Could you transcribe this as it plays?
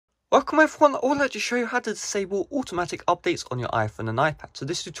Welcome everyone, I would like to show you how to disable automatic updates on your iPhone and iPad. So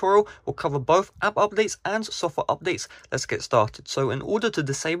this tutorial will cover both app updates and software updates. Let's get started. So in order to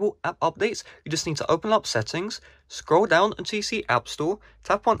disable app updates, you just need to open up settings, scroll down until you see App Store,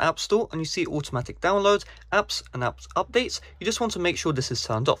 tap on App Store and you see automatic downloads, apps and apps updates. You just want to make sure this is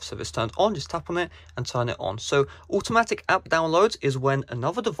turned off. So if it's turned on, just tap on it and turn it on. So automatic app downloads is when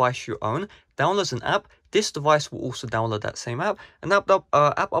another device you own downloads an app. This device will also download that same app. And app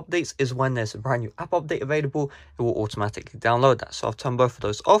updates is when there's a brand new app update available, it will automatically download that. So I've turned both of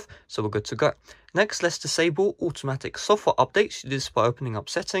those off, so we're good to go. Next, let's disable automatic software updates. You do this by opening up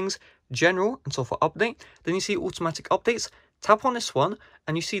settings, general and software update. Then you see automatic updates. Tap on this one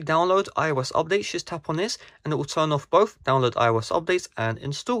and you see download iOS updates. Just tap on this and it will turn off both download iOS updates and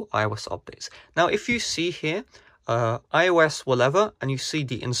install iOS updates. Now, if you see here, iOS whatever, and you see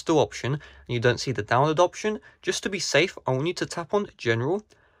the install option and you don't see the download option, just to be safe, I will need to tap on general,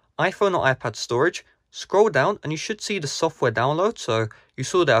 iPhone or iPad storage, scroll down and you should see the software download. So you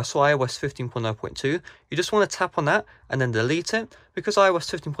saw that I saw iOS 15.0.2. You just want to tap on that and then delete it. Because iOS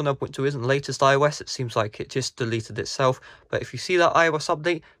 15.0.2 isn't the latest iOS, it seems like it just deleted itself. But if you see that iOS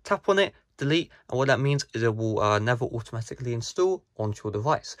update, tap on it, delete, and what that means is it will never automatically install onto your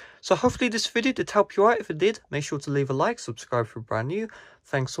device. So hopefully this video did help you out. If it did, make sure to leave a like, subscribe if you're brand new.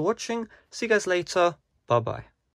 Thanks for watching, see you guys later, bye bye.